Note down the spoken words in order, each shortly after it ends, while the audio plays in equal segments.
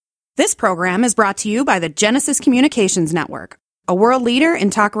This program is brought to you by the Genesis Communications Network, a world leader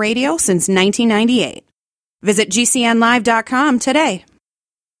in talk radio since 1998. Visit GCNlive.com today.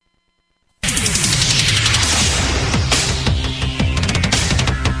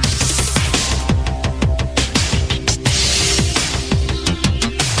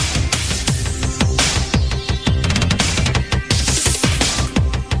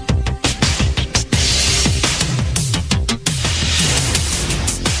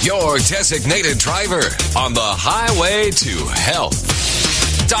 Your designated driver on the highway to health.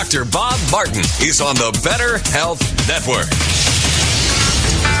 Dr. Bob Martin is on the Better Health Network.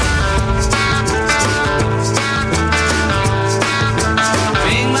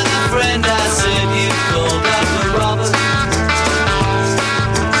 Being my friend, I said you called Dr. Robert.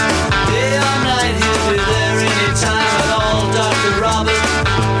 Day or night, he'll be there anytime at all. Dr. Robert,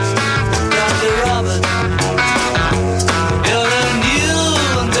 Dr. Robert. You're a new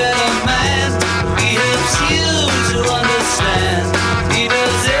and better man. He helps you to understand. He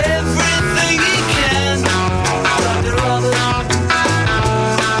does everything he can. Dr. Robert.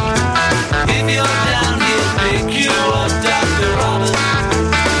 If you're down, he'll pick you up. Dr. Robert.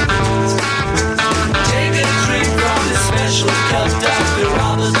 Take a drink from his special cup. Dr.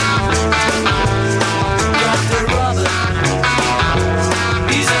 Robert. Dr. Robert.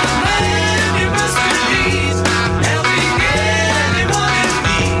 He's a man you must believe, helping anyone in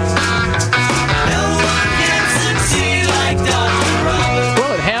need. No one can succeed like Dr. Robert.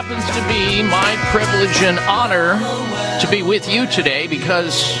 Well, it happens to be my privilege and honor to be with you today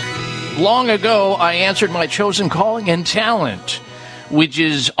because long ago I answered my chosen calling and talent, which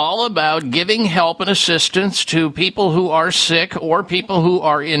is all about giving help and assistance to people who are sick or people who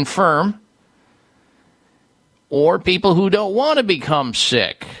are infirm or people who don't want to become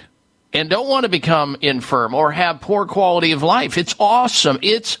sick and don't want to become infirm or have poor quality of life. It's awesome.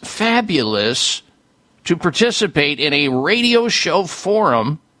 It's fabulous to participate in a radio show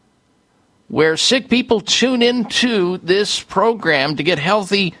forum where sick people tune into this program to get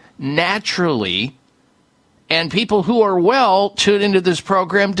healthy naturally, and people who are well tune into this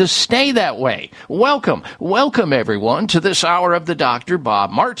program to stay that way. Welcome, everyone, to this hour of the Dr.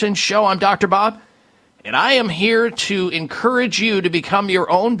 Bob Martin Show. I'm Dr. Bob, and I am here to encourage you to become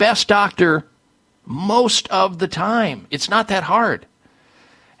your own best doctor most of the time. It's not that hard,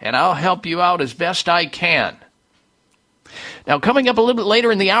 and I'll help you out as best I can. Now, coming up a little bit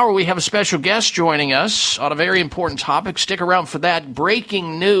later in the hour, we have a special guest joining us on a very important topic. Stick around for that.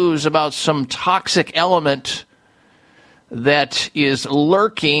 Breaking news about some toxic element that is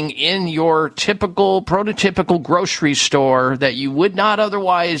lurking in your prototypical grocery store that you would not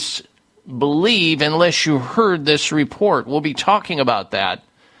otherwise believe unless you heard this report. We'll be talking about that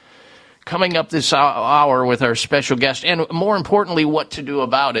coming up this hour with our special guest, and more importantly, what to do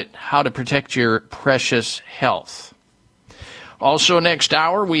about it, how to protect your precious health. Also, next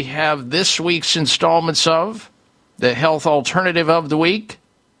hour, we have this week's installments of the Health Alternative of the Week,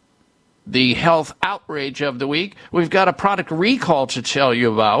 the Health Outrage of the Week. We've got a product recall to tell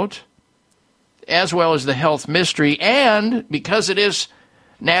you about, as well as the Health Mystery. And because it is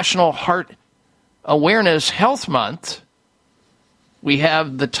National Heart Awareness Health Month, we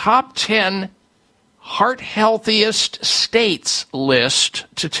have the top 10 heart healthiest states list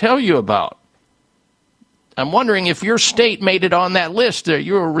to tell you about. I'm wondering if your state made it on that list that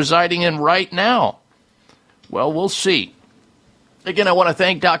you're residing in right now. Well, we'll see. Again, I want to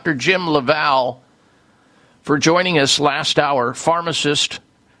thank Dr. Jim Laval for joining us last hour, pharmacist,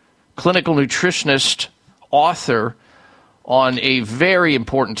 clinical nutritionist, author on a very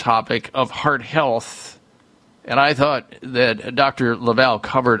important topic of heart health. And I thought that Dr. Laval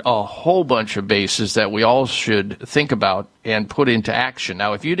covered a whole bunch of bases that we all should think about and put into action.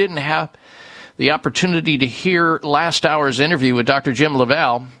 Now, if you didn't have the opportunity to hear last hour's interview with Dr. Jim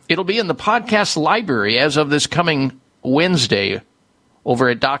Laval, it'll be in the podcast library as of this coming Wednesday over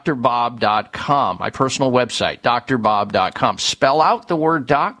at drbob.com, my personal website, drbob.com. Spell out the word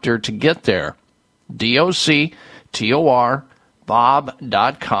doctor to get there, DOCTOR,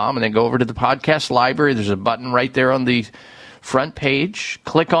 bob.com, and then go over to the podcast library. There's a button right there on the front page.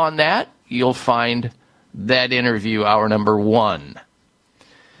 Click on that. You'll find that interview, hour number 1.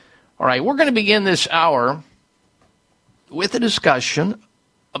 All right, we're going to begin this hour with a discussion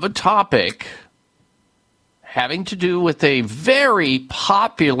of a topic having to do with a very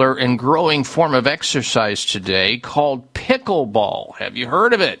popular and growing form of exercise today called pickleball. Have you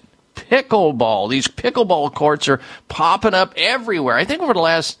heard of it? Pickleball. These pickleball courts are popping up everywhere. I think over the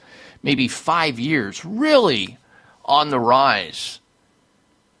last maybe 5 years, really on the rise.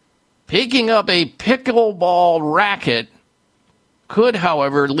 Picking up a pickleball racket could,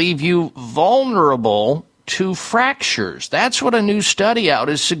 however, leave you vulnerable to fractures. That's what a new study out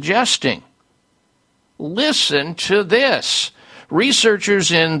is suggesting. Listen to this. Researchers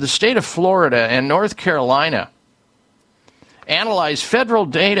in the state of Florida and North Carolina analyzed federal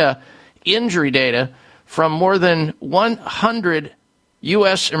data, injury data, from more than 100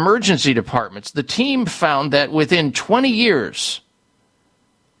 U.S. emergency departments. The team found that within 20 years,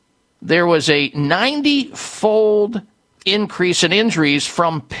 there was a 90-fold increase in injuries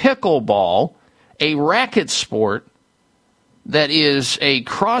from pickleball, a racket sport that is a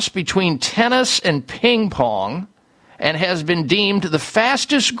cross between tennis and ping pong and has been deemed the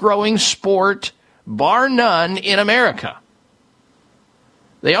fastest growing sport, bar none, in America.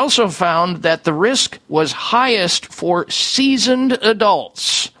 They also found that the risk was highest for seasoned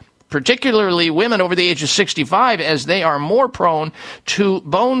adults, particularly women over the age of 65, as they are more prone to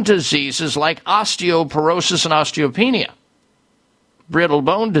bone diseases like osteoporosis and osteopenia, brittle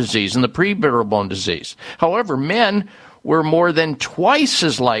bone disease and the pre-brittle bone disease. However, men were more than twice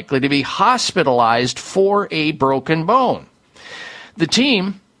as likely to be hospitalized for a broken bone. The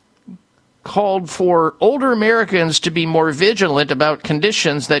team called for older Americans to be more vigilant about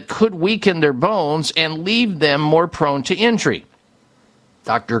conditions that could weaken their bones and leave them more prone to injury.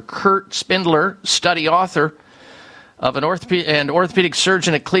 Dr. Kurt Spindler, study author of an orthopedic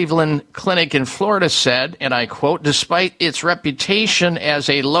surgeon at Cleveland Clinic in Florida, said, and I quote, "Despite its reputation as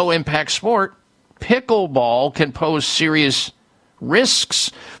a low-impact sport, pickleball can pose serious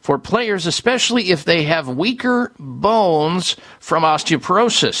risks for players, especially if they have weaker bones from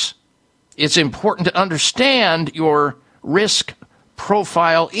osteoporosis. It's important to understand your risk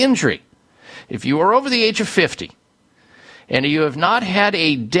profile injury. If you are over the age of 50 and you have not had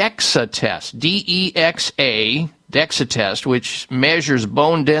a DEXA test, D-E-X-A, DEXA test, which measures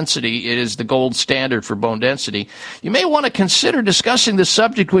bone density, it is the gold standard for bone density, you may want to consider discussing this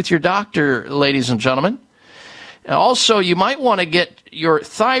subject with your doctor, ladies and gentlemen. Also, you might want to get your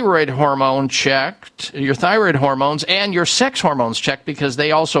thyroid hormone checked, your thyroid hormones and your sex hormones checked, because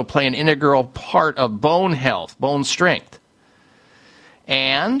they also play an integral part of bone health, bone strength.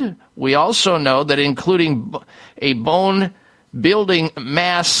 And we also know that including a bone building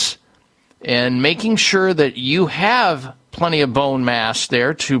mass and making sure that you have plenty of bone mass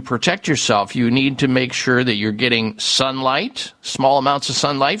there to protect yourself, you need to make sure that you're getting sunlight, small amounts of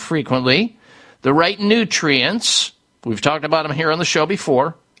sunlight frequently, the right nutrients. We've talked about them here on the show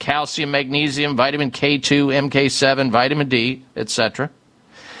before: calcium, magnesium, vitamin K2, MK7, vitamin D, etc.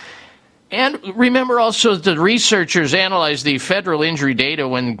 And remember also that the researchers analyzed the federal injury data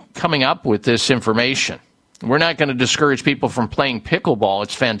when coming up with this information. We're not going to discourage people from playing pickleball.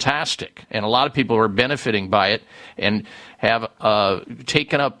 It's fantastic, and a lot of people are benefiting by it and have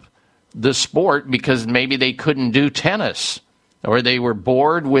taken up the sport because maybe they couldn't do tennis, or they were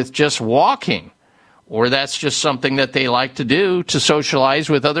bored with just walking, or that's just something that they like to do to socialize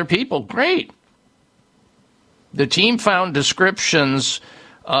with other people. Great. The team found descriptions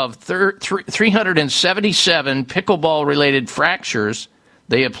of 377 pickleball-related fractures.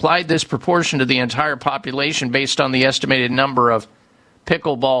 They applied this proportion to the entire population based on the estimated number of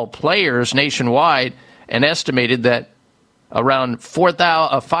pickleball players nationwide, and estimated that around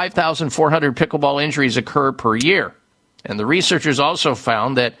 5,400 pickleball injuries occur per year. And the researchers also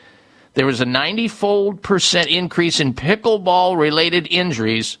found that there was a 90-fold % increase in pickleball-related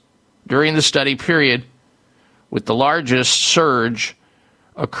injuries during the study period, with the largest surge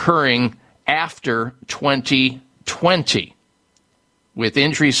occurring after 2020, with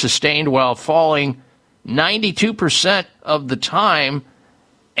injuries sustained while falling 92% of the time,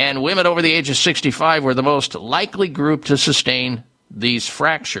 and women over the age of 65 were the most likely group to sustain these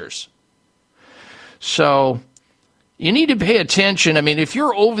fractures. So you need to pay attention. I mean, if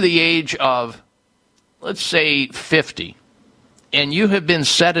you're over the age of, let's say, 50, and you have been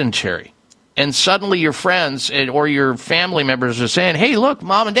sedentary, and suddenly your friends or your family members are saying, "Hey, look,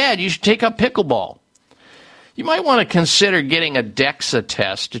 Mom and Dad, you should take up pickleball," you might want to consider getting a DEXA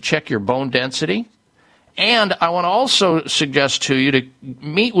test to check your bone density. And I want to also suggest to you to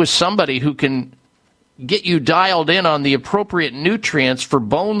meet with somebody who can get you dialed in on the appropriate nutrients for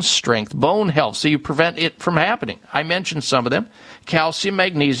bone strength, bone health, so you prevent it from happening. I mentioned some of them: calcium,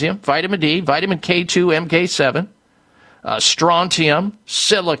 magnesium, vitamin D, vitamin K2, MK7, strontium,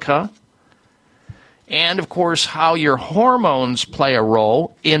 silica, and, of course, how your hormones play a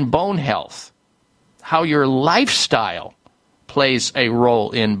role in bone health, how your lifestyle plays a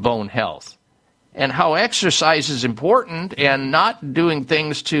role in bone health, and how exercise is important, and not doing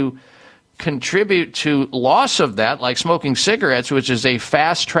things to contribute to loss of that, like smoking cigarettes, which is a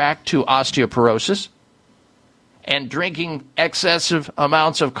fast track to osteoporosis, and drinking excessive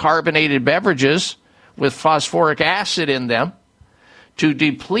amounts of carbonated beverages with phosphoric acid in them to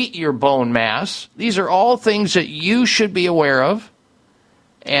deplete your bone mass. These are all things that you should be aware of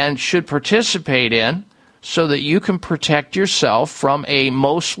and should participate in so that you can protect yourself from a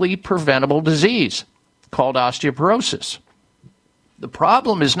mostly preventable disease called osteoporosis. The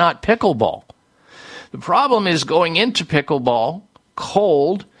problem is not pickleball. The problem is going into pickleball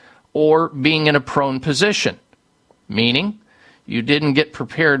cold or being in a prone position, meaning you didn't get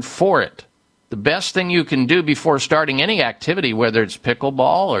prepared for it. The best thing you can do before starting any activity, whether it's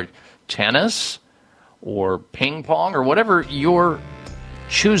pickleball or tennis or ping pong or whatever you're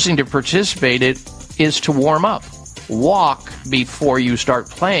choosing to participate in, is to warm up. Walk before you start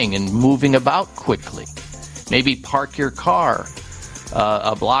playing and moving about quickly. Maybe park your car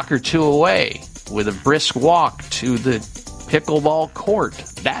a block or two away with a brisk walk to the pickleball court.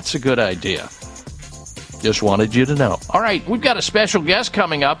 That's a good idea. Just wanted you to know. All right, we've got a special guest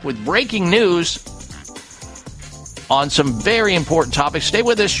coming up with breaking news on some very important topics. Stay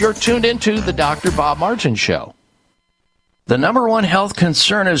with us. You're tuned into the Dr. Bob Martin Show. The number one health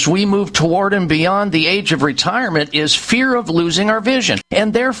concern as we move toward and beyond the age of retirement is fear of losing our vision,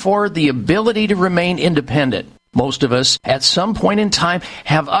 and therefore the ability to remain independent. Most of us, at some point in time,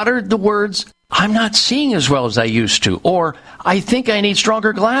 have uttered the words, "I'm not seeing as well as I used to," or "I think I need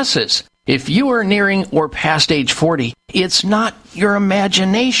stronger glasses." If you are nearing or past age 40, it's not your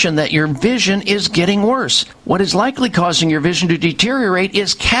imagination that your vision is getting worse. What is likely causing your vision to deteriorate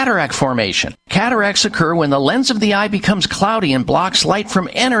is cataract formation. Cataracts occur when the lens of the eye becomes cloudy and blocks light from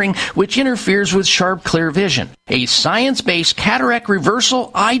entering, which interferes with sharp, clear vision. A science-based cataract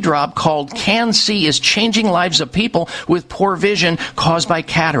reversal eye drop called CanC is changing lives of people with poor vision caused by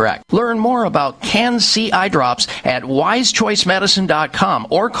cataract. Learn more about CanC eye drops at wisechoicemedicine.com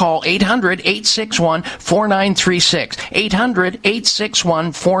or call 800-861-4936.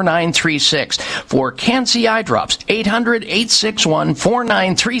 800-861-4936 for CanC eye drops.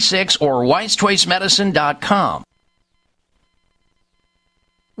 800-861-4936 or wisechoicemedicine.com.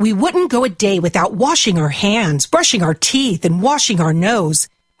 We wouldn't go a day without washing our hands, brushing our teeth, and washing our nose.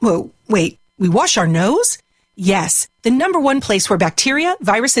 Whoa, wait, we wash our nose? Yes, the number one place where bacteria,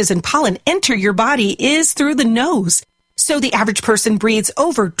 viruses, and pollen enter your body is through the nose. So the average person breathes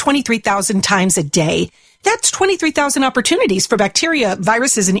over 23,000 times a day. That's 23,000 opportunities for bacteria,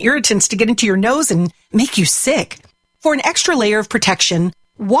 viruses, and irritants to get into your nose and make you sick. For an extra layer of protection,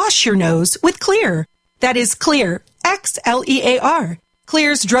 wash your nose with Xlear. That is Xlear, Xlear.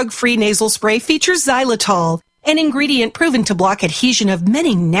 Xlear's drug-free nasal spray features xylitol, an ingredient proven to block adhesion of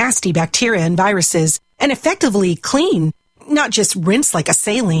many nasty bacteria and viruses, and effectively clean, not just rinse like a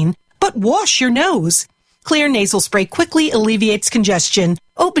saline, but wash your nose. Xlear nasal spray quickly alleviates congestion,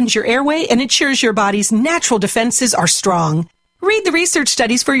 opens your airway, and ensures your body's natural defenses are strong. Read the research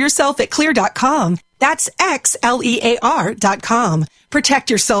studies for yourself at Xlear.com. That's Xlear.com.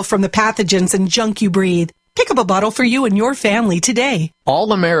 Protect yourself from the pathogens and junk you breathe. Pick up a bottle for you and your family today.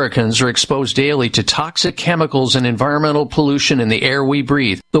 All Americans are exposed daily to toxic chemicals and environmental pollution in the air we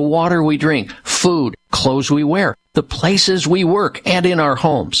breathe, the water we drink, food, clothes we wear, the places we work, and in our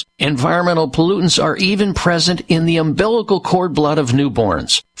homes. Environmental pollutants are even present in the umbilical cord blood of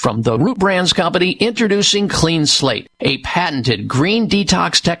newborns. From the Root Brands Company, introducing Clean Slate, a patented green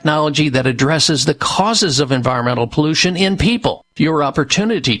detox technology that addresses the causes of environmental pollution in people. Your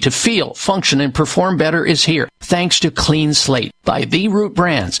opportunity to feel, function, and perform better is here, thanks to Clean Slate by The Root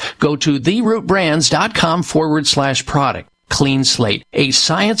Brands. Go to therootbrands.com/product. Clean Slate, a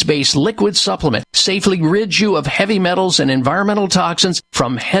science-based liquid supplement, safely rids you of heavy metals and environmental toxins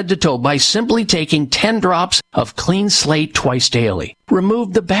from head to toe by simply taking 10 drops of Clean Slate twice daily.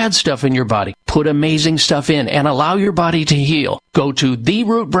 Remove the bad stuff in your body, put amazing stuff in, and allow your body to heal. Go to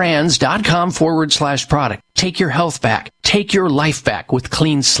therootbrands.com/product. Take your health back. Take your life back with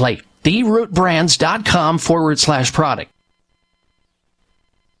Clean Slate. therootbrands.com/product.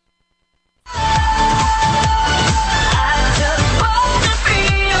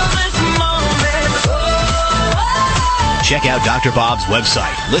 Check out Dr. Bob's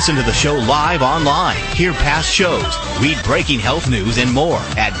website. Listen to the show live online. Hear past shows. Read breaking health news and more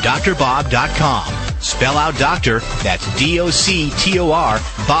at drbob.com. Spell out doctor. That's DOCTOR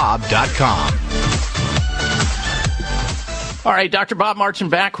Bob.com. All right, Dr. Bob Martin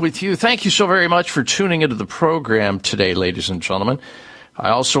back with you. Thank you so very much for tuning into the program today, ladies and gentlemen.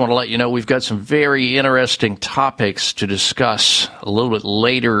 I also want to let you know we've got some very interesting topics to discuss a little bit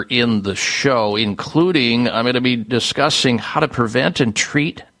later in the show, including I'm going to be discussing how to prevent and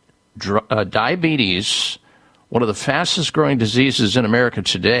treat diabetes, one of the fastest growing diseases in America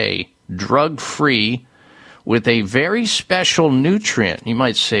today, drug-free, with a very special nutrient. You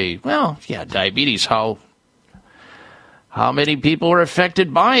might say, well, yeah, diabetes, how many people are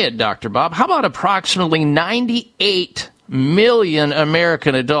affected by it, Dr. Bob? How about approximately 98 million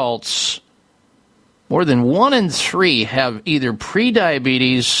American adults? More than 1 in 3 have either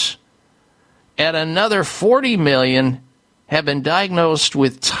prediabetes, and another 40 million have been diagnosed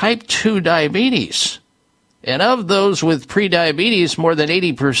with type 2 diabetes. And of those with prediabetes, more than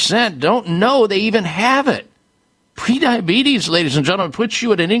 80% don't know they even have it. Prediabetes, ladies and gentlemen, puts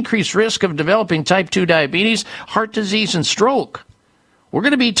you at an increased risk of developing type 2 diabetes, heart disease, and stroke. We're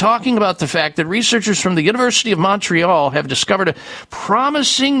going to be talking about the fact that researchers from the University of Montreal have discovered a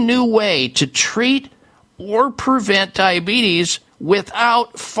promising new way to treat or prevent diabetes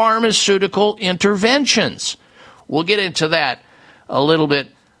without pharmaceutical interventions. We'll get into that a little bit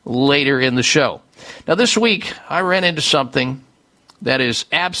later in the show. Now, this week, I ran into something that is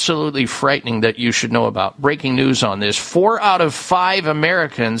absolutely frightening that you should know about. Breaking news on this. 4 out of 5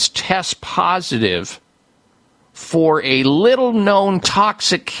 Americans test positive for a little-known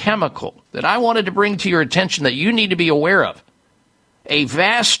toxic chemical that I wanted to bring to your attention that you need to be aware of. A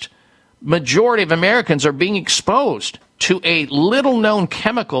vast majority of Americans are being exposed to a little-known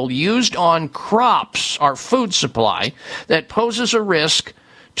chemical used on crops, our food supply, that poses a risk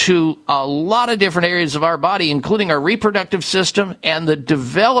to a lot of different areas of our body, including our reproductive system and the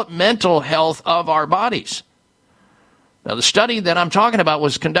developmental health of our bodies. Now, the study that I'm talking about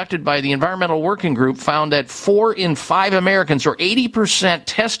was conducted by the Environmental Working Group, found that 4 in 5 Americans, or 80%,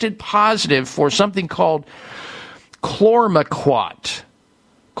 tested positive for something called chlormequat.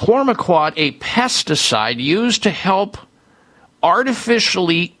 Chlormequat, a pesticide used to help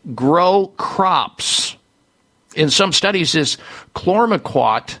artificially grow crops. In some studies, this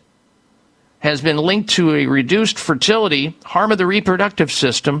chlormequat has been linked to a reduced fertility, harm of the reproductive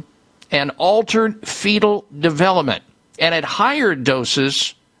system, and altered fetal development. And at higher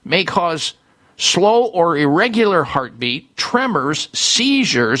doses may cause slow or irregular heartbeat, tremors,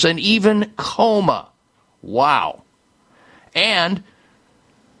 seizures, and even coma. Wow. And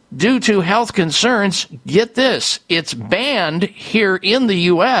due to health concerns, get this, it's banned here in the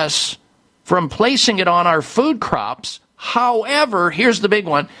U.S. from placing it on our food crops. However, here's the big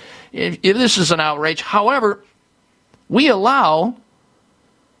one. If this is an outrage. However, we allow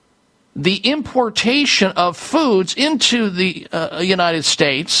the importation of foods into the United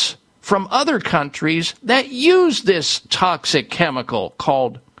States from other countries that use this toxic chemical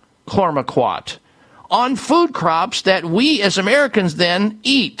called chlormequat on food crops that we as Americans then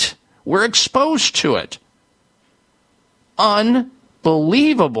eat. We're exposed to it.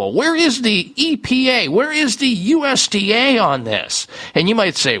 Unbelievable. Where is the EPA? Where is the USDA on this? And you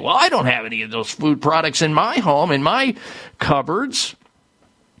might say, well, I don't have any of those food products in my home, in my cupboards.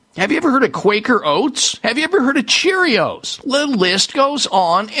 Have you ever heard of Quaker Oats? Have you ever heard of Cheerios? The list goes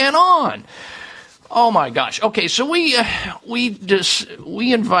on and on. Oh my gosh. Okay, so we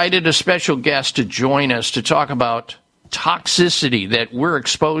invited a special guest to join us to talk about toxicity that we're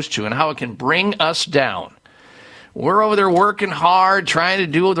exposed to and how it can bring us down. We're over there working hard, trying to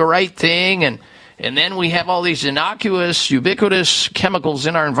do the right thing, and then we have all these innocuous, ubiquitous chemicals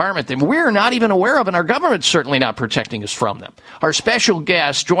in our environment that we're not even aware of, and our government's certainly not protecting us from them. Our special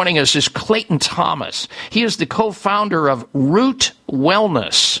guest joining us is Clayton Thomas. He is the co-founder of Root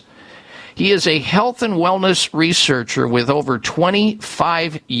Wellness. He is a health and wellness researcher with over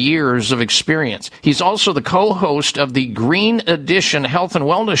 25 years of experience. He's also the co-host of the Green Edition Health and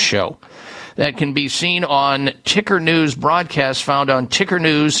Wellness Show that can be seen on Ticker News broadcast found on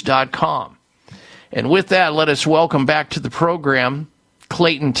tickernews.com. And with that, let us welcome back to the program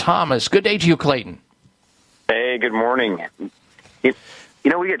Clayton Thomas. Good day to you, Clayton. Hey, good morning. We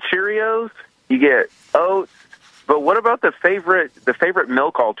get Cheerios, you get oats, but what about the favorite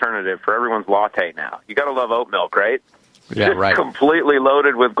milk alternative for everyone's latte now? You got to love oat milk, right? Yeah, just right. Completely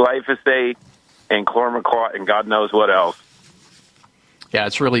loaded with glyphosate and chlormequat and God knows what else. Yeah,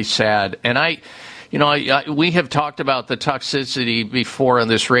 it's really sad. And we have talked about the toxicity before on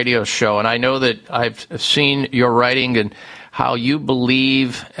this radio show, and I know that I've seen your writing and how you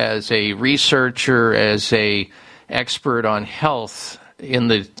believe as a researcher, as a expert on health, in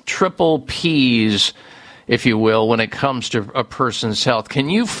the triple Ps, if you will, when it comes to a person's health. Can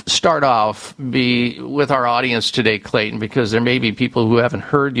you start off with our audience today, Clayton, because there may be people who haven't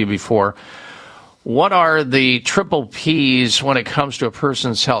heard you before. What are the triple Ps when it comes to a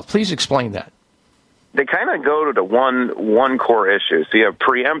person's health? Please explain that. They kind of go to one core issue. So you have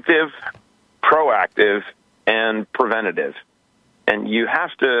preemptive, proactive, and preventative. And you have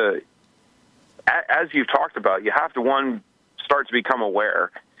to, as you've talked about, you have to, one, start to become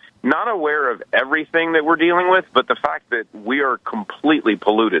aware. not aware of everything that we're dealing with, but the fact that we are completely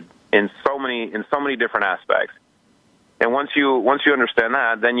polluted in so many different aspects. And once you understand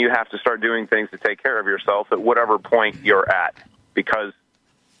that, then you have to start doing things to take care of yourself at whatever point you're at, because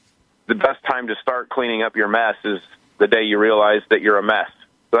the best time to start cleaning up your mess is the day you realize that you're a mess.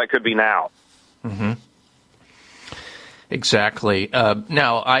 So that could be now. Mm-hmm. Exactly.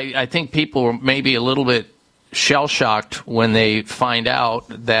 Now, I think people may be a little bit shell-shocked when they find out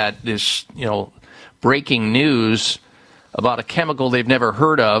that this, breaking news about a chemical they've never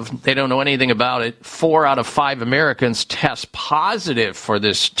heard of. They don't know anything about it. 4 out of 5 Americans test positive for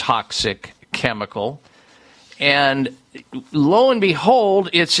this toxic chemical. And lo and behold,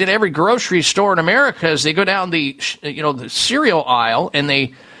 it's in every grocery store in America as they go down the cereal aisle and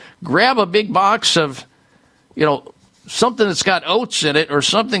they grab a big box of, something that's got oats in it or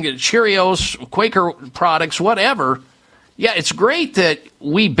something, Cheerios, Quaker products, whatever. Yeah, it's great that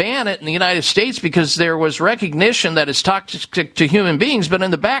we ban it in the United States because there was recognition that it's toxic to human beings, but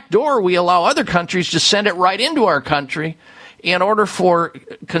in the back door, we allow other countries to send it right into our country in order for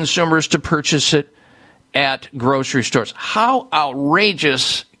consumers to purchase it at grocery stores. How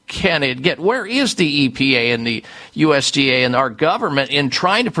outrageous can it get? Where is the EPA and the USDA and our government in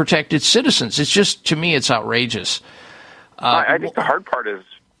trying to protect its citizens? It's just, to me, it's outrageous. I think the hard part is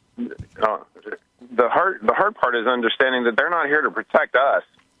the hard part is understanding that they're not here to protect us.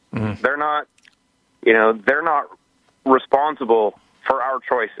 Mm-hmm. They're not responsible for our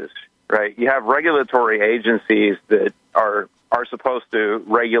choices, right? You have regulatory agencies that are supposed to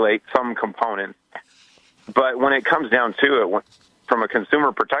regulate some components, but when it comes down to it, from a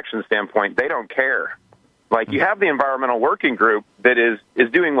consumer protection standpoint, they don't care. Like, you have the Environmental Working Group that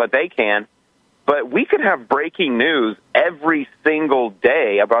is doing what they can, but we could have breaking news every single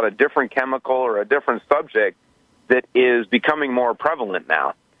day about a different chemical or a different subject that is becoming more prevalent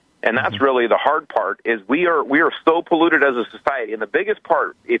now. And that's really the hard part, is we are so polluted as a society. And the biggest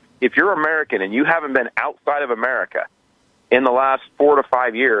part, if you're American and you haven't been outside of America in the last 4 to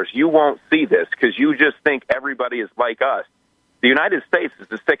 5 years, you won't see this because you just think everybody is like us. The United States is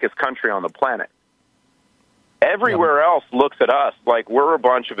the sickest country on the planet. Everywhere else looks at us like we're a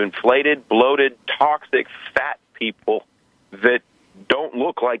bunch of inflated, bloated, toxic, fat people that don't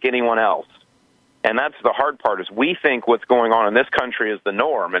look like anyone else. And that's the hard part, is we think what's going on in this country is the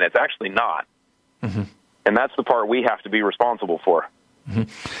norm, and it's actually not. Mm-hmm. And that's the part we have to be responsible for. Mm-hmm.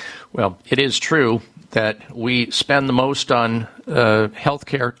 Well, it is true that we spend the most on health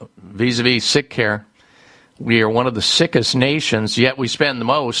care vis-a-vis sick care. We are one of the sickest nations, yet we spend the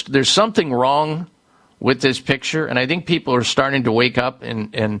most. There's something wrong with this picture, and I think people are starting to wake up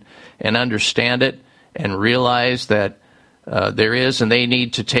and understand it and realize that there is, and they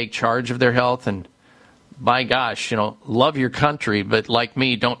need to take charge of their health. And by gosh, love your country, but like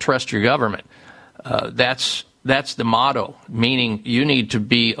me, don't trust your government. That's the motto, meaning you need to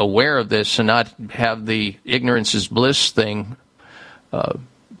be aware of this and not have the ignorance is bliss thing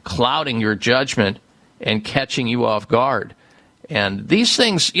clouding your judgment and catching you off guard. And these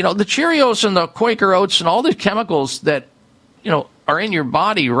things, the Cheerios and the Quaker Oats and all the chemicals that, are in your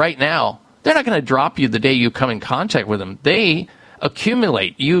body right now, they're not going to drop you the day you come in contact with them. They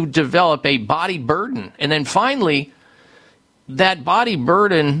accumulate. You develop a body burden. And then finally, that body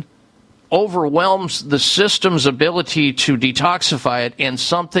burden overwhelms the system's ability to detoxify it, and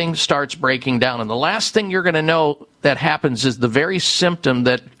something starts breaking down. And the last thing you're going to know that happens is the very symptom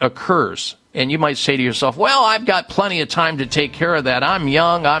that occurs. And you might say to yourself, well, I've got plenty of time to take care of that. I'm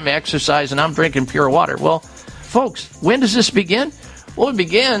young, I'm exercising, I'm drinking pure water. Well, folks, when does this begin? Well, it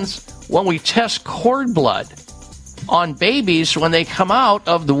begins when we test cord blood on babies when they come out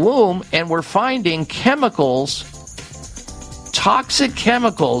of the womb, and we're finding chemicals, toxic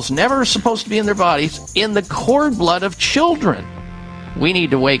chemicals, never supposed to be in their bodies, in the cord blood of children. We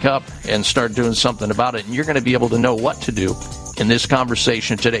need to wake up and start doing something about it, and you're going to be able to know what to do in this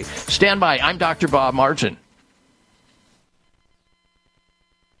conversation today. Stand by. I'm Dr. Bob Martin.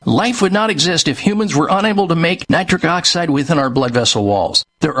 Life would not exist if humans were unable to make nitric oxide within our blood vessel walls.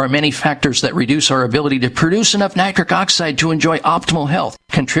 There are many factors that reduce our ability to produce enough nitric oxide to enjoy optimal health.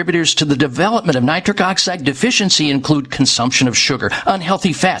 Contributors to the development of nitric oxide deficiency include consumption of sugar,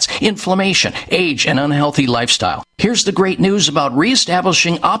 unhealthy fats, inflammation, age, and unhealthy lifestyle. Here's the great news about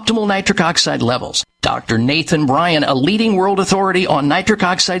reestablishing optimal nitric oxide levels. Dr. Nathan Bryan, a leading world authority on nitric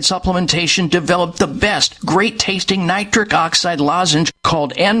oxide supplementation, developed the best, great-tasting nitric oxide lozenge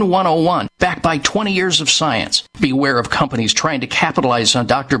called N101, backed by 20 years of science. Beware of companies trying to capitalize on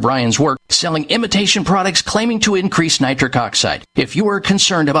Dr. Bryan's work selling imitation products claiming to increase nitric oxide. If you are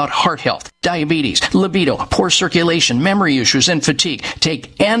concerned about heart health, diabetes, libido, poor circulation, memory issues, and fatigue,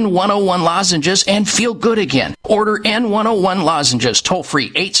 take N101 lozenges and feel good again. Order N101 lozenges toll-free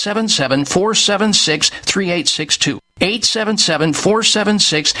 877-476-3862.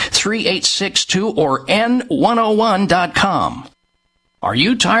 877-476-3862 or N101.com. Are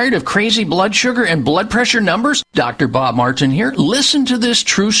you tired of crazy blood sugar and blood pressure numbers? Dr. Bob Martin here. Listen to this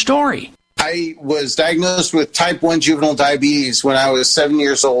true story. I was diagnosed with type 1 juvenile diabetes when I was 7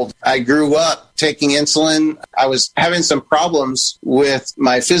 years old. I grew up taking insulin. I was having some problems with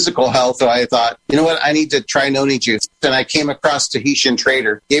my physical health, so I thought, you know what, I need to try Noni Juice. Then I came across Tahitian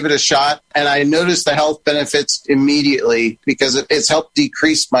Trader, gave it a shot, and I noticed the health benefits immediately because it's helped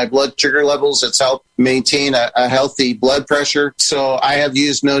decrease my blood sugar levels. It's helped maintain a healthy blood pressure. So I have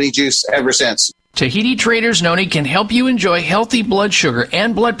used Noni Juice ever since. Tahiti Trader's Noni can help you enjoy healthy blood sugar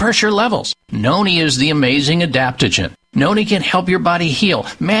and blood pressure levels. Noni is the amazing adaptogen. Noni can help your body heal,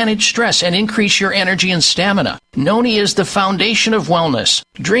 manage stress, and increase your energy and stamina. Noni is the foundation of wellness.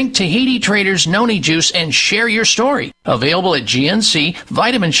 Drink Tahiti Trader's Noni Juice and share your story. Available at GNC,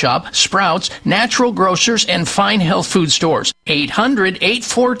 Vitamin Shop, Sprouts, Natural Grocers, and Fine Health Food Stores.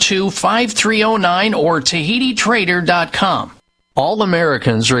 800-842-5309 or TahitiTrader.com. All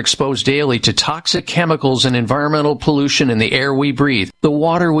Americans are exposed daily to toxic chemicals and environmental pollution in the air we breathe, the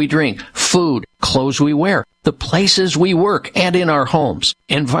water we drink, food, clothes we wear, the places we work, and in our homes.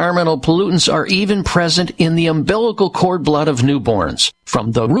 Environmental pollutants are even present in the umbilical cord blood of newborns.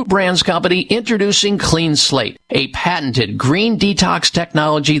 From the Root Brands Company, introducing Clean Slate, a patented green detox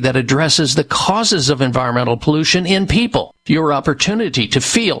technology that addresses the causes of environmental pollution in people. Your opportunity to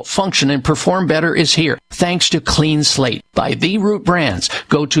feel, function, and perform better is here, thanks to Clean Slate by The Root Brands.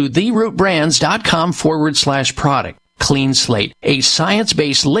 Go to therootbrands.com/product. Clean Slate, a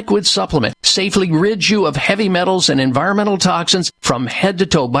science-based liquid supplement, safely rids you of heavy metals and environmental toxins from head to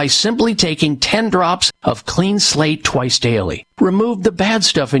toe by simply taking 10 drops of Clean Slate twice daily. Remove the bad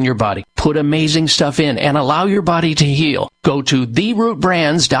stuff in your body, put amazing stuff in, and allow your body to heal. Go to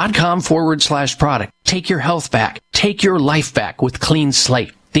therootbrands.com/product. Take your health back. Take your life back with Clean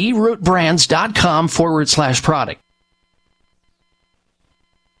Slate. therootbrands.com/product.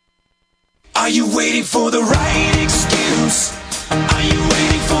 Are you waiting for the right excuse? Are you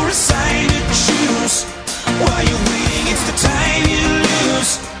waiting for a sign to choose? While you're waiting, it's the time you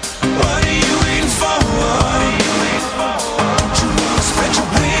lose. What are you waiting for? Don't you want to spread your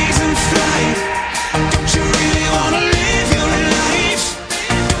wings and fly? Don't you really want to live your life?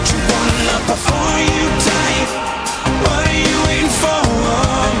 Don't you want to love before you die? What are you waiting for?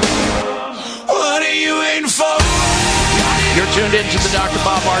 What are you waiting for? You're tuned into the Dr.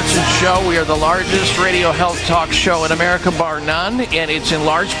 Bob Martin Show. We are the largest radio health talk show in America, bar none, and it's in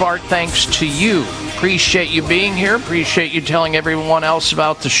large part thanks to you. Appreciate you being here. Appreciate you telling everyone else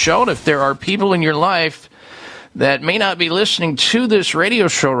about the show. And if there are people in your life that may not be listening to this radio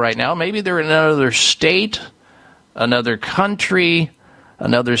show right now, maybe they're in another state, another country,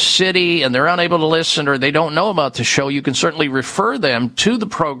 another city, and they're unable to listen or they don't know about the show, you can certainly refer them to the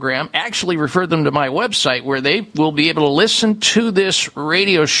program, actually refer them to my website where they will be able to listen to this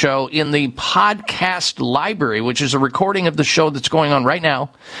radio show in the podcast library, which is a recording of the show that's going on right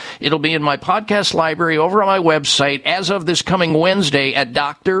now. It'll be in my podcast library over on my website as of this coming Wednesday at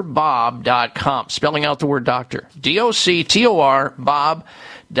drbob.com, spelling out the word doctor, D-O-C-T-O-R,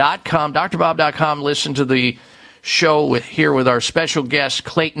 bob.com, drbob.com. Listen to the show with our special guest,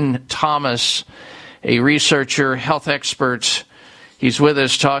 Clayton Thomas, a researcher, health expert. He's with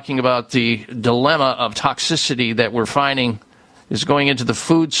us talking about the dilemma of toxicity that we're finding is going into the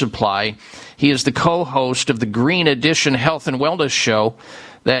food supply. He is the co-host of the Green Edition Health and Wellness Show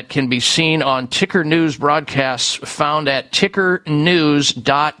that can be seen on Ticker News broadcasts found at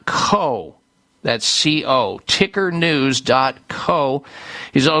tickernews.co. That's C-O, tickernews.co.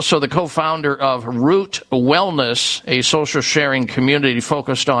 He's also the co-founder of Root Wellness, a social sharing community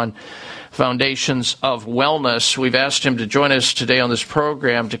focused on foundations of wellness. We've asked him to join us today on this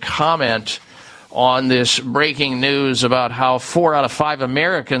program to comment on this breaking news about how 4 out of 5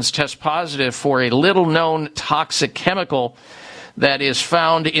 Americans test positive for a little-known toxic chemical that is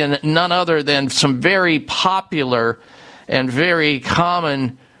found in none other than some very popular and very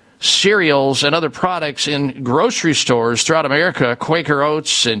common cereals and other products in grocery stores throughout America, Quaker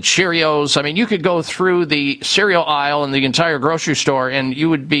Oats and Cheerios. I mean, you could go through the cereal aisle in the entire grocery store and you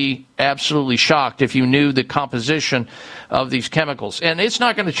would be absolutely shocked if you knew the composition of these chemicals. And it's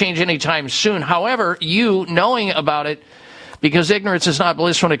not going to change anytime soon. However, you knowing about it, because ignorance is not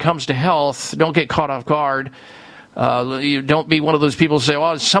bliss when it comes to health, don't get caught off guard. You don't be one of those people who say,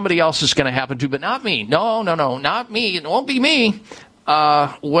 well, somebody else is going to happen to, but not me. No, not me. It won't be me.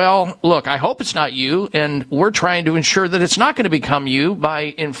 Well, look, I hope it's not you, and we're trying to ensure that it's not going to become you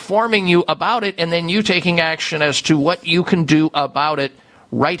by informing you about it and then you taking action as to what you can do about it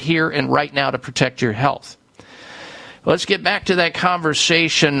right here and right now to protect your health. Let's get back to that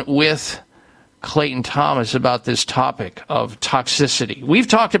conversation with Clayton Thomas about this topic of toxicity. We've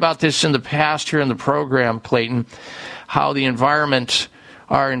talked about this in the past here in the program, Clayton, how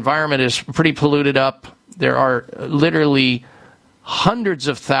our environment is pretty polluted up. There are literally hundreds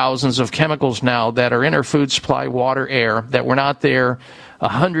of thousands of chemicals now that are in our food supply, water, air, that were not there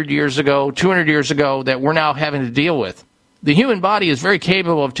 100 years ago, 200 years ago, that we're now having to deal with. The human body is very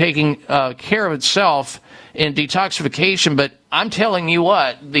capable of taking care of itself in detoxification, but I'm telling you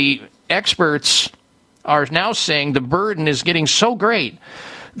what, the experts are now saying the burden is getting so great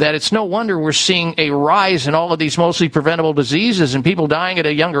that it's no wonder we're seeing a rise in all of these mostly preventable diseases and people dying at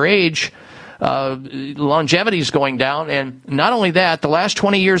a younger age. Longevity is going down, and not only that, the last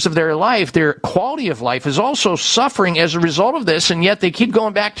 20 years of their life, their quality of life is also suffering as a result of this, and yet they keep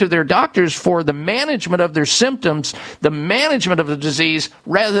going back to their doctors for the management of their symptoms, the management of the disease,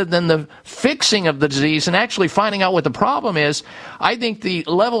 rather than the fixing of the disease and actually finding out what the problem is. I think the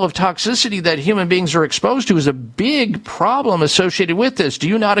level of toxicity that human beings are exposed to is a big problem associated with this. Do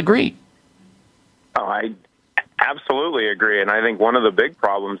you not agree? Oh, I absolutely agree, and I think one of the big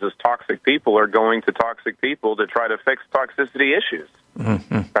problems is toxic people are going to toxic people to try to fix toxicity issues.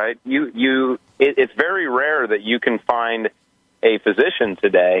 Mm-hmm. Right? It's very rare that you can find a physician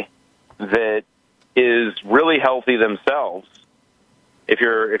today that is really healthy themselves. If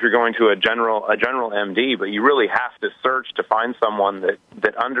you're going to a general MD, but you really have to search to find someone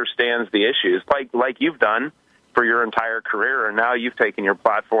that understands the issues, like you've done for your entire career, and now you've taken your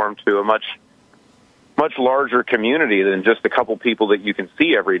platform to a much larger community than just a couple people that you can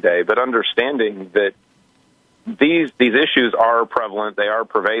see every day, but understanding that these issues are prevalent, they are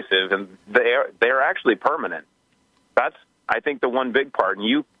pervasive, and they are actually permanent. That's, I think, the one big part.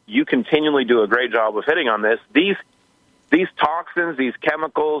 And you continually do a great job of hitting on this. These toxins, these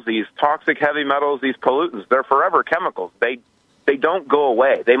chemicals, these toxic heavy metals, these pollutants, they're forever chemicals. They don't go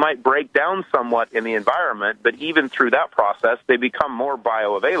away. They might break down somewhat in the environment, but even through that process, they become more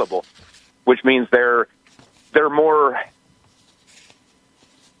bioavailable, which means they're more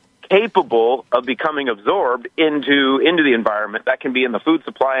capable of becoming absorbed into the environment. That can be in the food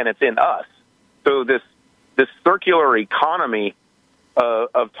supply, and it's in us. So this circular economy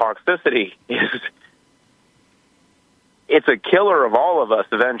of toxicity it's a killer of all of us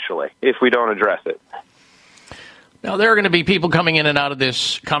eventually if we don't address it. Now, there are going to be people coming in and out of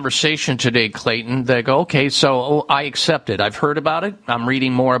this conversation today, Clayton, that go, okay, so I accept it. I've heard about it. I'm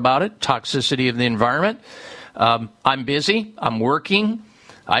reading more about it, toxicity of the environment. I'm busy. I'm working.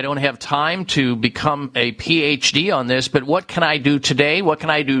 I don't have time to become a PhD on this, but what can I do today? What can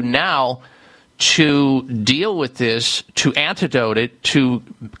I do now to deal with this, to antidote it, to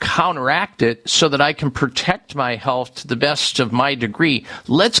counteract it so that I can protect my health to the best of my degree?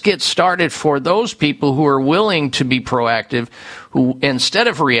 Let's get started for those people who are willing to be proactive, who instead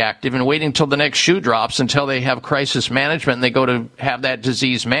of reactive and waiting until the next shoe drops, until they have crisis management and they go to have that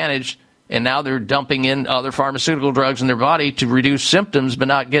disease managed, and now they're dumping in other pharmaceutical drugs in their body to reduce symptoms but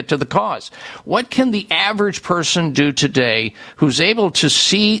not get to the cause. What can the average person do today who's able to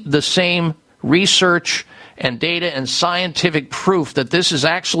see the same research and data and scientific proof that this is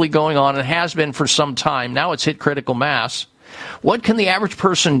actually going on and has been for some time? Now it's hit critical mass. What can the average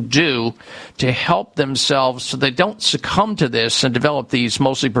person do to help themselves so they don't succumb to this and develop these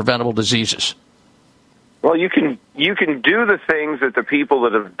mostly preventable diseases? Well, you can do the things that the people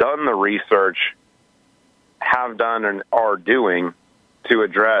that have done the research have done and are doing to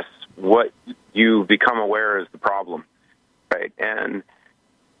address what you become aware is the problem, right? And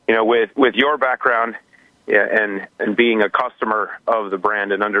you know, with your background and being a customer of the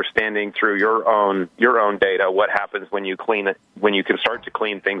brand and understanding through your own data what happens when you clean it, when you can start to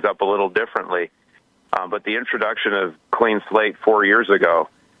clean things up a little differently. But the introduction of Clean Slate 4 years ago,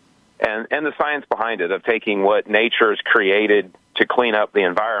 and the science behind it of taking what nature's created to clean up the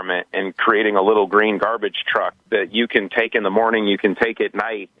environment and creating a little green garbage truck that you can take in the morning, you can take at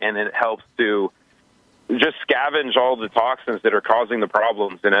night, and it helps to just scavenge all the toxins that are causing the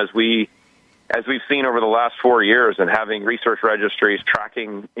problems. And as we've seen over the last 4 years and having research registries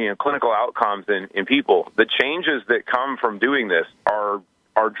tracking clinical outcomes in people, the changes that come from doing this are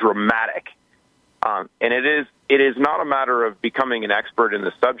dramatic. And it is not a matter of becoming an expert in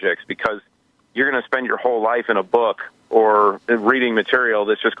the subjects, because you're going to spend your whole life in a book or reading material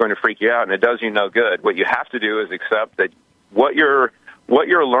that's just going to freak you out, and it does you no good. What you have to do is accept that what you're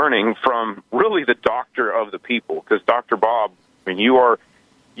learning from really the doctor of the people, because Dr. Bob, I mean, you are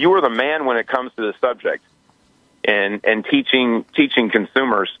the man when it comes to the subject and teaching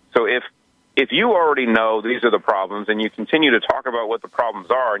consumers. So if you already know these are the problems and you continue to talk about what the problems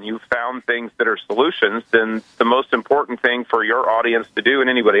are and you've found things that are solutions, then the most important thing for your audience to do and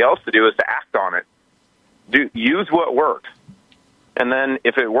anybody else to do is to act on it. Use what works. And then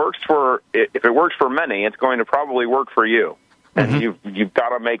if it works for many, it's going to probably work for you. And you've got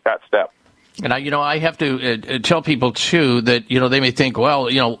to make that step. And I have to tell people, too, that, they may think, well,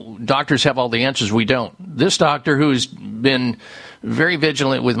 doctors have all the answers. We don't. This doctor, who's been very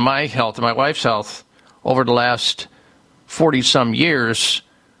vigilant with my health and my wife's health over the last 40-some years,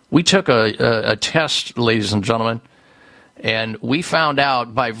 we took a test, ladies and gentlemen, and we found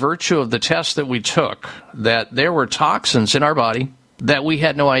out by virtue of the test that we took that there were toxins in our body that we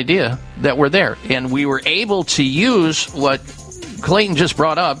had no idea that were there. And we were able to use what Clayton just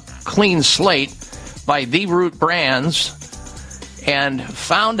brought up, Clean Slate by The Root Brands, and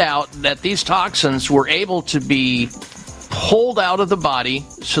found out that these toxins were able to be pulled out of the body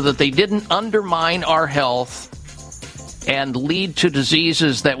so that they didn't undermine our health and lead to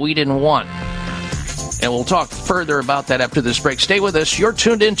diseases that we didn't want. And we'll talk further about that after this break. Stay with us. You're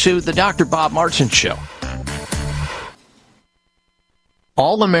tuned into the Dr. Bob Martin Show.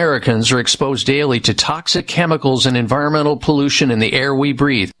 All Americans are exposed daily to toxic chemicals and environmental pollution in the air we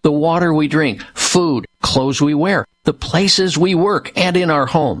breathe, the water we drink, food, clothes we wear, the places we work, and in our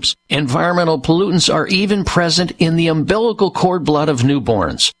homes. Environmental pollutants are even present in the umbilical cord blood of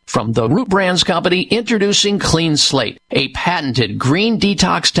newborns. From the Root Brands Company, introducing Clean Slate, a patented green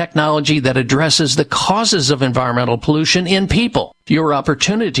detox technology that addresses the causes of environmental pollution in people. Your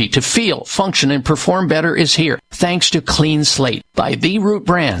opportunity to feel, function, and perform better is here, thanks to Clean Slate by The Root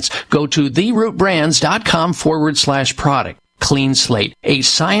Brands. Go to therootbrands.com/product. Clean Slate, a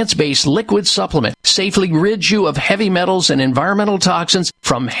science-based liquid supplement, safely rids you of heavy metals and environmental toxins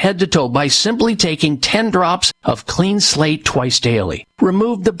from head to toe by simply taking 10 drops of Clean Slate twice daily.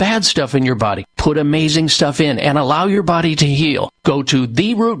 Remove the bad stuff in your body, put amazing stuff in, and allow your body to heal. Go to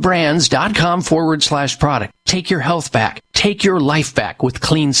therootbrands.com/product. Take your health back. Take your life back with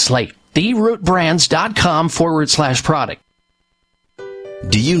Clean Slate. therootbrands.com/product.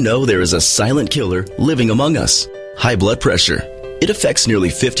 Do you know there is a silent killer living among us? High blood pressure. It affects nearly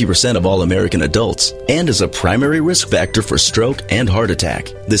 50% of all American adults and is a primary risk factor for stroke and heart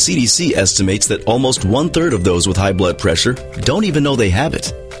attack. The CDC estimates that almost 1/3 of those with high blood pressure don't even know they have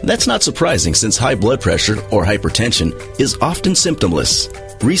it. That's not surprising since high blood pressure or hypertension is often symptomless.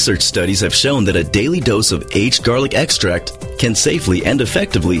 Research studies have shown that a daily dose of aged garlic extract can safely and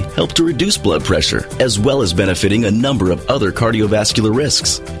effectively help to reduce blood pressure, as well as benefiting a number of other cardiovascular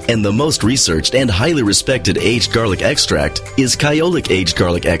risks. And the most researched and highly respected aged garlic extract is Kyolic Aged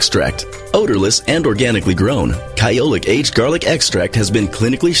Garlic Extract. Odorless and organically grown, Kyolic Aged Garlic Extract has been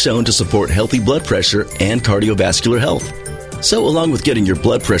clinically shown to support healthy blood pressure and cardiovascular health. So along with getting your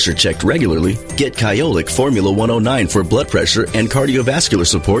blood pressure checked regularly, get Kyolic Formula 109 for blood pressure and cardiovascular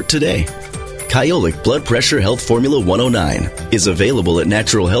support today. Kyolic Blood Pressure Health Formula 109 is available at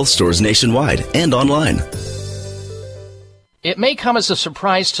natural health stores nationwide and online. It may come as a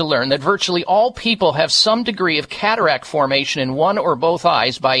surprise to learn that virtually all people have some degree of cataract formation in one or both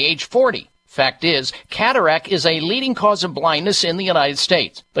eyes by age 40. Fact is, cataract is a leading cause of blindness in the United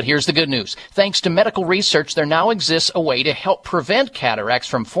States. But here's the good news. Thanks to medical research, there now exists a way to help prevent cataracts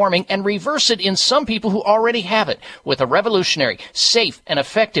from forming and reverse it in some people who already have it with a revolutionary, safe, and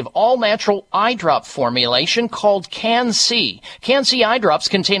effective all-natural eye drop formulation called Can-C. Can-C eye drops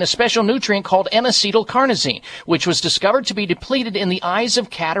contain a special nutrient called N-acetylcarnosine, which was discovered to be depleted in the eyes of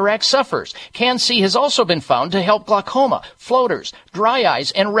cataract sufferers. Can-C has also been found to help glaucoma, floaters, dry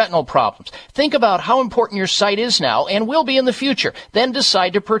eyes, and retinal problems. Think about how important your sight is now and will be in the future. Then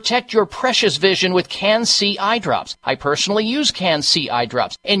decide to protect your precious vision with Can-C eye drops. I personally use Can-C eye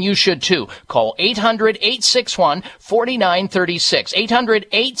drops, and you should too. Call 800-861-4936.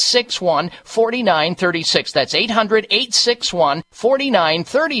 800-861-4936. That's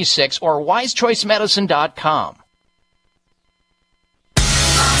 800-861-4936 or wisechoicemedicine.com.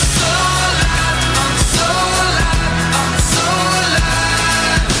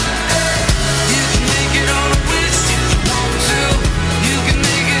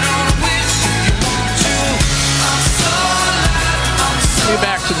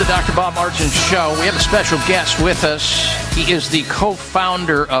 Back to the Dr. Bob Martin Show. We have a special guest with us. He is the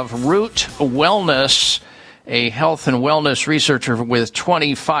co-founder of Root Wellness, a health and wellness researcher with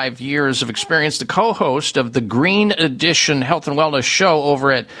 25 years of experience, the co-host of the Green Edition Health and Wellness Show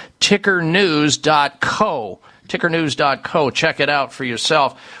over at tickernews.co. Tickernews.co. Check it out for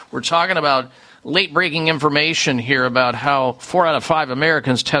yourself. We're talking about late-breaking information here about how 4 out of 5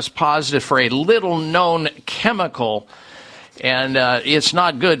 Americans test positive for a little-known chemical, and it's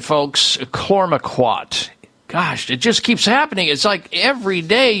not good, folks. Chlormequat. Gosh, it just keeps happening. It's like every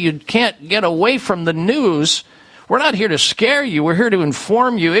day you can't get away from the news. We're not here to scare you. We're here to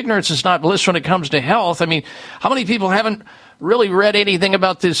inform you. Ignorance is not bliss when it comes to health. I mean, how many people haven't really read anything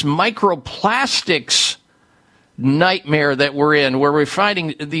about this microplastics nightmare that we're in, where we're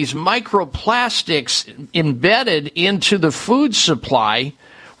finding these microplastics embedded into the food supply,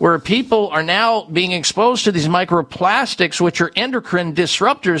 where people are now being exposed to these microplastics, which are endocrine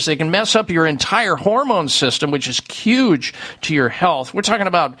disruptors. They can mess up your entire hormone system, which is huge to your health. We're talking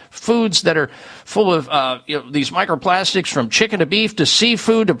about foods that are full of these microplastics, from chicken to beef to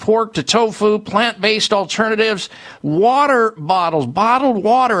seafood to pork to tofu, plant-based alternatives, water bottles, bottled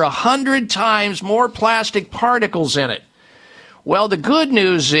water, 100 times more plastic particles in it. Well, the good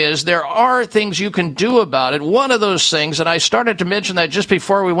news is there are things you can do about it. One of those things, and I started to mention that just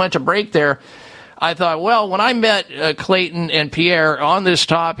before we went to break there, I thought, well, when I met Clayton and Pierre on this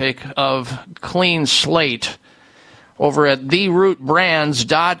topic of clean slate over at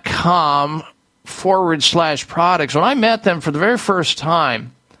therootbrands.com/products, when I met them for the very first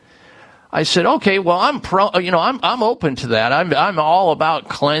time, I said, okay, well, I'm open to that. I'm all about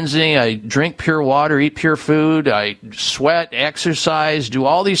cleansing. I drink pure water, eat pure food. I sweat, exercise, do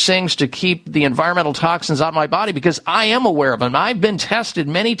all these things to keep the environmental toxins out of my body because I am aware of them. I've been tested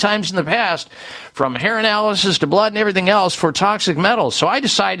many times in the past, from hair analysis to blood and everything else, for toxic metals. So I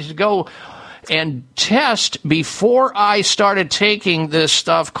decided to go and test before I started taking this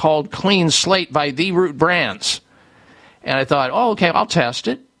stuff called Clean Slate by The Root Brands. And I thought, oh, okay, I'll test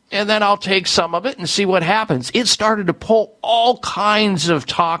it. And then I'll take some of it and see what happens. It started to pull all kinds of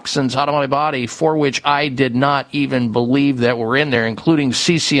toxins out of my body for which I did not even believe that were in there, including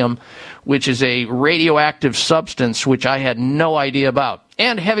cesium, which is a radioactive substance which I had no idea about,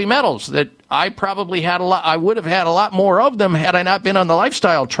 and heavy metals that I probably had I would have had a lot more of them had I not been on the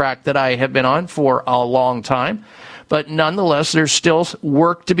lifestyle track that I have been on for a long time. But nonetheless, there's still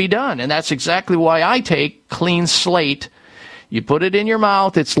work to be done, and that's exactly why I take Clean Slate. You put it in your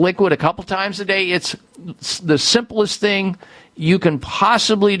mouth. It's liquid a couple times a day. It's the simplest thing you can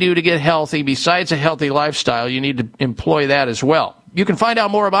possibly do to get healthy. Besides a healthy lifestyle, you need to employ that as well. You can find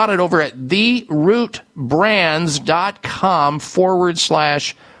out more about it over at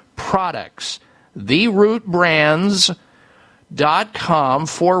therootbrands.com/products.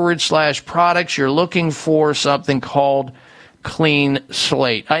 therootbrands.com/products. You're looking for something called Clean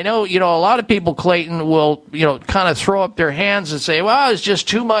Slate. I know, a lot of people, Clayton, will, kind of throw up their hands and say, well, it's just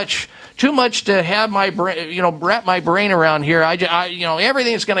too much to have my brain, wrap my brain around here. I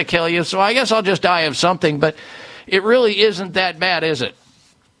everything's going to kill you, so I guess I'll just die of something. But it really isn't that bad, is it?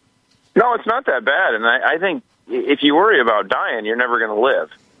 No, it's not that bad. And I think if you worry about dying, you're never going to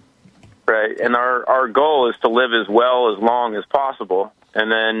live, right? And our goal is to live as well as long as possible.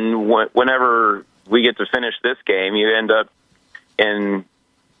 And then whenever we get to finish this game, you end up in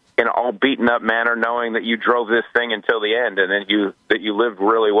all beaten up manner, knowing that you drove this thing until the end, and then that you lived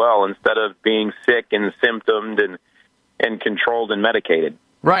really well instead of being sick and symptomed and controlled and medicated.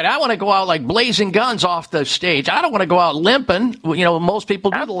 Right. I want to go out like blazing guns off the stage. I don't want to go out limping. Most people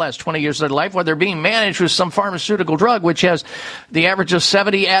do the last 20 years of their life, where they're being managed with some pharmaceutical drug, which has the average of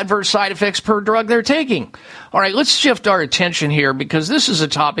 70 adverse side effects per drug they're taking. All right, let's shift our attention here, because this is a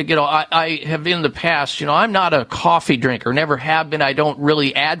topic, I have in the past, I'm not a coffee drinker, never have been. I don't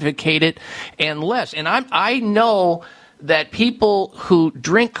really advocate it unless, and I know that people who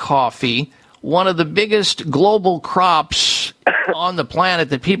drink coffee, one of the biggest global crops on the planet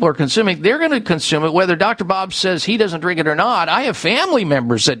that people are consuming, they're going to consume it whether Dr. Bob says he doesn't drink it or not. I have family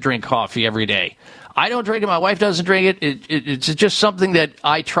members that drink coffee every day. I don't drink it. My wife doesn't drink it. It's just something that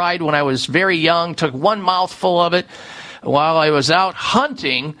I tried when I was very young, took one mouthful of it while I was out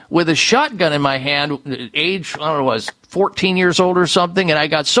hunting with a shotgun in my hand, age, 14 years old or something, and I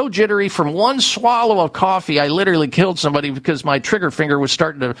got so jittery from one swallow of coffee, I literally killed somebody because my trigger finger was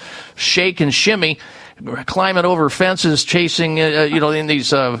starting to shake and shimmy, climbing over fences, chasing, in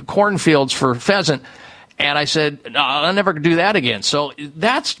these cornfields for pheasant. And I said, no, I'll never do that again. So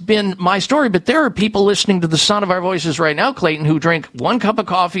that's been my story. But there are people listening to the sound of our voices right now, Clayton, who drink one cup of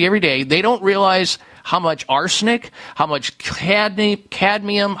coffee every day. They don't realize how much arsenic, how much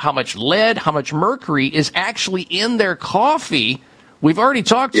cadmium, how much lead, how much mercury is actually in their coffee. We've already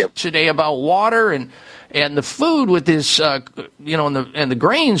talked today about water and and the food with this, and the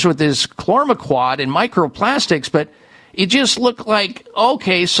grains with this chlormequat and microplastics, but it just looked like,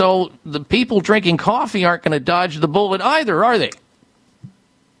 okay, so the people drinking coffee aren't going to dodge the bullet either, are they?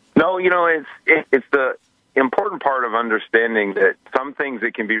 No, it's the important part of understanding that some things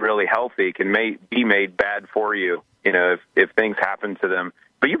that can be really healthy can be made bad for you, if things happen to them.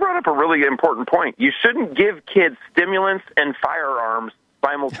 But you brought up a really important point. You shouldn't give kids stimulants and firearms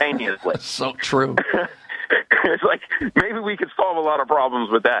simultaneously. So true. It's like maybe we could solve a lot of problems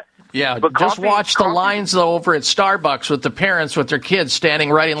with that. Yeah, but just watch the lines, though, over at Starbucks with the parents with their kids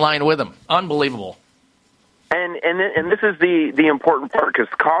standing right in line with them. Unbelievable. And this is the important part, because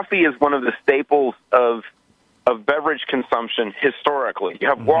coffee is one of the staples of beverage consumption historically. You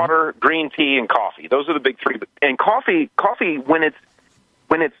have water, green tea, and coffee. Those are the big three. And coffee when it's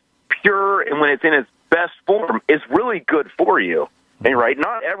pure and when it's in its best form is really good for you. And right,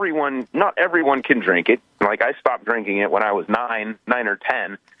 not everyone can drink it. Like, I stopped drinking it when I was 9 or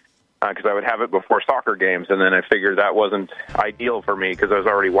 10. Because I would have it before soccer games, and then I figured that wasn't ideal for me because I was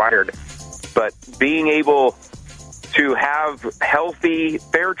already wired. But being able to have healthy,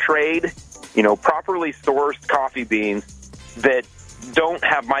 fair trade, properly sourced coffee beans that don't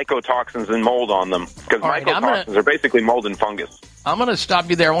have mycotoxins and mold on them, because mycotoxins are basically mold and fungus. I'm going to stop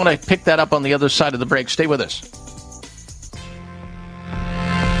you there. I want to pick that up on the other side of the break. Stay with us.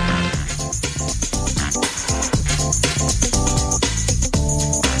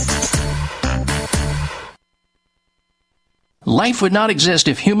 Life would not exist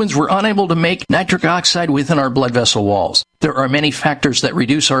if humans were unable to make nitric oxide within our blood vessel walls. There are many factors that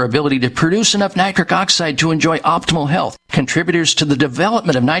reduce our ability to produce enough nitric oxide to enjoy optimal health. Contributors to the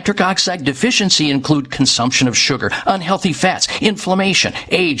development of nitric oxide deficiency include consumption of sugar, unhealthy fats, inflammation,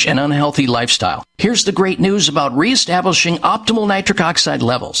 age, and unhealthy lifestyle. Here's the great news about reestablishing optimal nitric oxide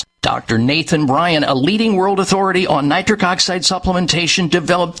levels. Dr. Nathan Bryan, a leading world authority on nitric oxide supplementation,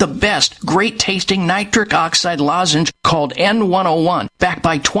 developed the best, great-tasting nitric oxide lozenge called N101, backed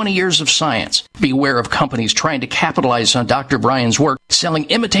by 20 years of science. Beware of companies trying to capitalize on Dr. Bryan's work, selling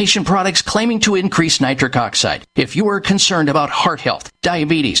imitation products claiming to increase nitric oxide. If you are concerned about heart health,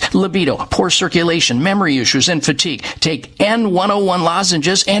 diabetes, libido, poor circulation, memory issues, and fatigue, take N101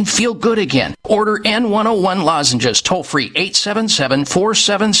 lozenges and feel good again. Order N101 lozenges toll-free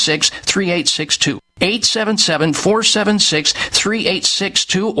 877-476-3862.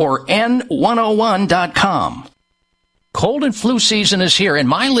 877-476-3862 or N101.com. Cold and flu season is here, and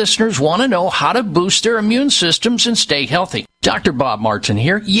my listeners want to know how to boost their immune systems and stay healthy. Dr. Bob Martin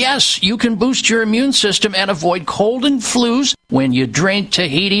here. Yes, you can boost your immune system and avoid cold and flus when you drink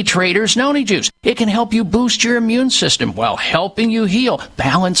Tahiti Trader's Noni Juice. It can help you boost your immune system while helping you heal,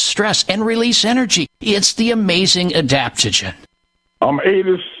 balance stress, and release energy. It's the amazing adaptogen. I'm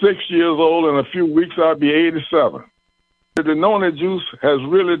 86 years old. In a few weeks, I'll be 87. The Noni Juice has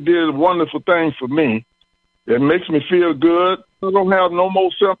really did wonderful things for me. It makes me feel good. I don't have no more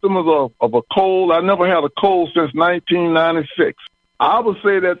symptoms of a cold. I never had a cold since 1996. I would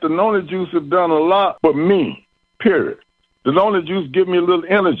say that the Noni Juice has done a lot for me, period. The Noni Juice gives me a little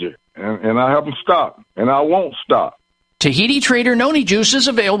energy, and I haven't stopped, and I won't stop. Tahiti Trader Noni Juice is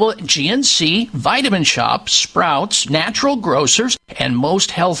available at GNC, Vitamin Shop, Sprouts, Natural Grocers, and most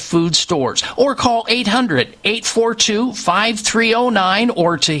health food stores. Or call 800-842-5309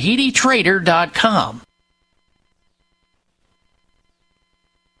 or TahitiTrader.com.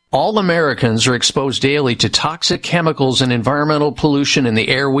 All Americans are exposed daily to toxic chemicals and environmental pollution in the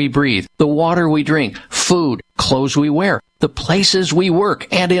air we breathe, the water we drink, food, clothes we wear, the places we work,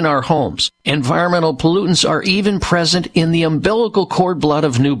 and in our homes. Environmental pollutants are even present in the umbilical cord blood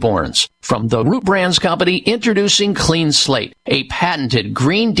of newborns. From the Root Brands Company, introducing Clean Slate, a patented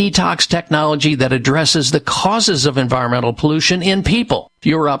green detox technology that addresses the causes of environmental pollution in people.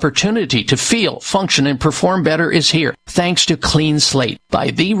 Your opportunity to feel, function, and perform better is here, thanks to Clean Slate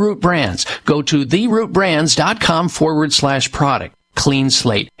by The Root Brands. Go to therootbrands.com/product. Clean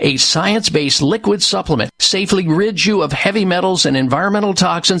Slate, a science-based liquid supplement, safely rids you of heavy metals and environmental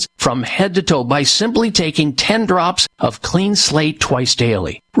toxins from head to toe by simply taking 10 drops of Clean Slate twice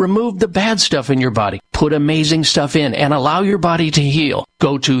daily. Remove the bad stuff in your body, put amazing stuff in, and allow your body to heal.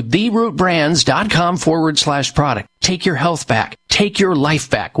 Go to therootbrands.com/product. Take your health back. Take your life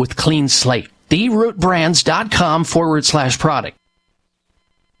back with Clean Slate. therootbrands.com/product.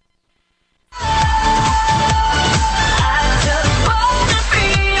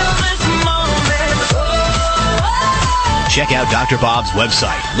 Check out Dr. Bob's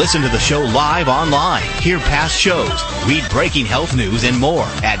website. Listen to the show live online. Hear past shows. Read breaking health news and more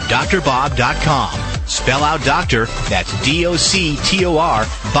at drbob.com. Spell out doctor, that's DOCTOR,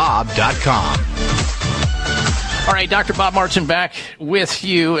 Bob.com. All right, Dr. Bob Martin back with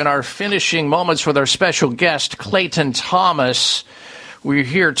you in our finishing moments with our special guest, Clayton Thomas. We're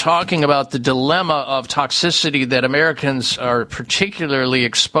here talking about the dilemma of toxicity that Americans are particularly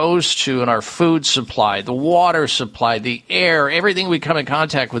exposed to in our food supply, the water supply, the air, everything we come in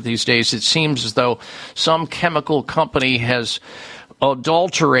contact with these days. It seems as though some chemical company has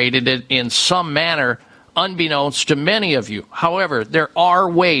adulterated it in some manner, unbeknownst to many of you. However, there are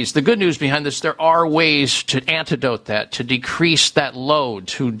ways. The good news behind this, there are ways to antidote that, to decrease that load,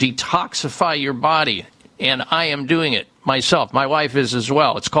 to detoxify your body. And I am doing it myself. My wife is as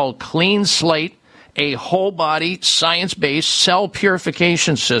well. It's called Clean Slate, a whole-body, science-based cell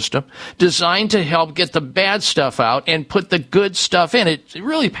purification system designed to help get the bad stuff out and put the good stuff in. It's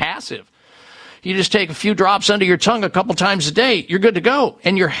really passive. You just take a few drops under your tongue a couple times a day. You're good to go.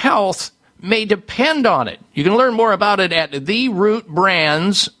 And your health may depend on it. You can learn more about it at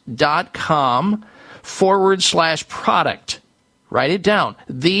therootbrands.com/product. Write it down.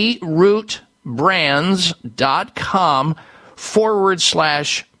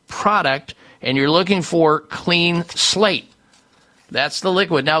 therootbrands.com/product. And you're looking for Clean Slate. That's the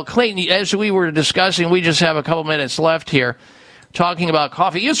liquid. Now, Clayton, as we were discussing, we just have a couple minutes left here, talking about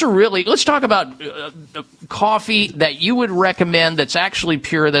coffee. Let's talk about coffee that you would recommend that's actually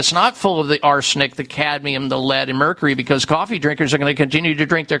pure, that's not full of the arsenic, the cadmium, the lead, and mercury, because coffee drinkers are going to continue to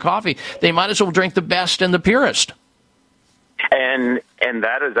drink their coffee. They might as well drink the best and the purest. And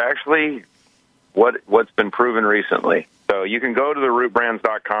that is actually what's been proven recently. So you can go to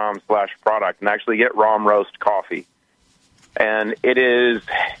therootbrands.com/product and actually get Rom Roast coffee. And it is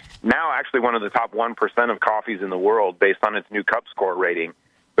now actually one of the top 1% of coffees in the world based on its new cup score rating.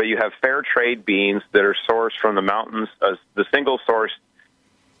 But you have fair trade beans that are sourced from the mountains, the single-sourced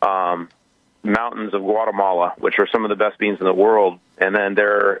mountains of Guatemala, which are some of the best beans in the world. And then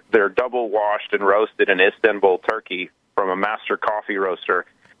they're double washed and roasted in Istanbul, Turkey, from a master coffee roaster.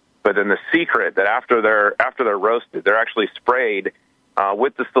 But then the secret that after they're roasted, they're actually sprayed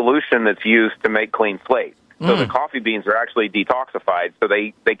with the solution that's used to make Clean Slate. So the coffee beans are actually detoxified, so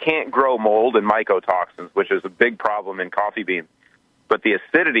they can't grow mold and mycotoxins, which is a big problem in coffee beans. But the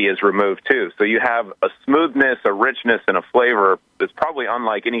acidity is removed, too. So you have a smoothness, a richness, and a flavor that's probably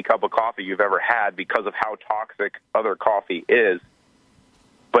unlike any cup of coffee you've ever had because of how toxic other coffee is.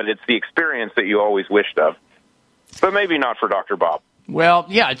 But it's the experience that you always wished of. But maybe not for Dr. Bob. Well,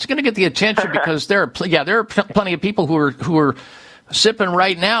 yeah, it's going to get the attention because there are plenty of people who are sipping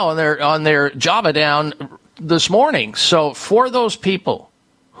right now on their Java Down this morning. So for those people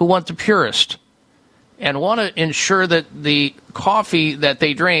who want the purest and want to ensure that the coffee that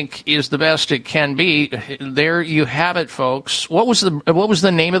they drink is the best it can be, there you have it, folks. What was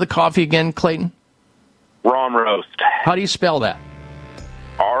the name of the coffee again, Clayton? Rom Roast. How do you spell that?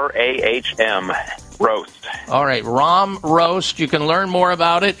 RAHM. Roast. All right, Rom Roast. You can learn more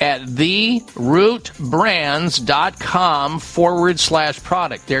about it at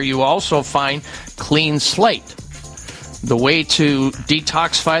therootbrands.com/product. There you also find Clean Slate, the way to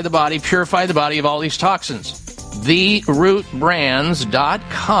detoxify the body, purify the body of all these toxins.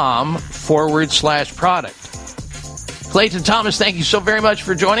 therootbrands.com/product. Clayton Thomas, thank you so very much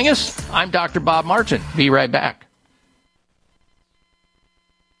for joining us. I'm Dr. Bob Martin. Be right back.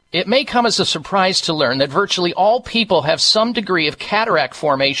 It may come as a surprise to learn that virtually all people have some degree of cataract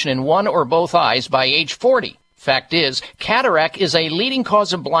formation in one or both eyes by age 40. Fact is, cataract is a leading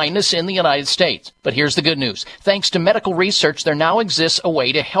cause of blindness in the United States. But here's the good news. Thanks to medical research, there now exists a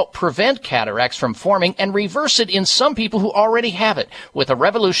way to help prevent cataracts from forming and reverse it in some people who already have it with a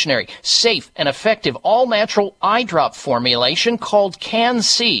revolutionary, safe, and effective all-natural eye drop formulation called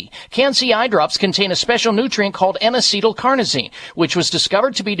Can-C. Can-C eye drops contain a special nutrient called N-acetylcarnosine, which was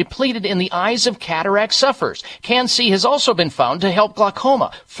discovered to be depleted in the eyes of cataract sufferers. Can-C has also been found to help glaucoma,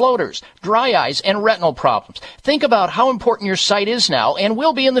 floaters, dry eyes, and retinal problems. Think about how important your sight is now and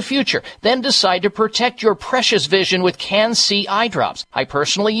will be in the future. Then decide to protect your precious vision with Can-C eye drops. I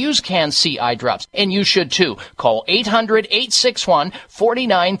personally use Can-C eye drops, and you should too. Call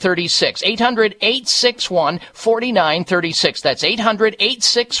 800-861-4936. 800-861-4936. That's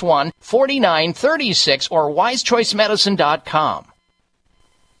 800-861-4936 or wisechoicemedicine.com.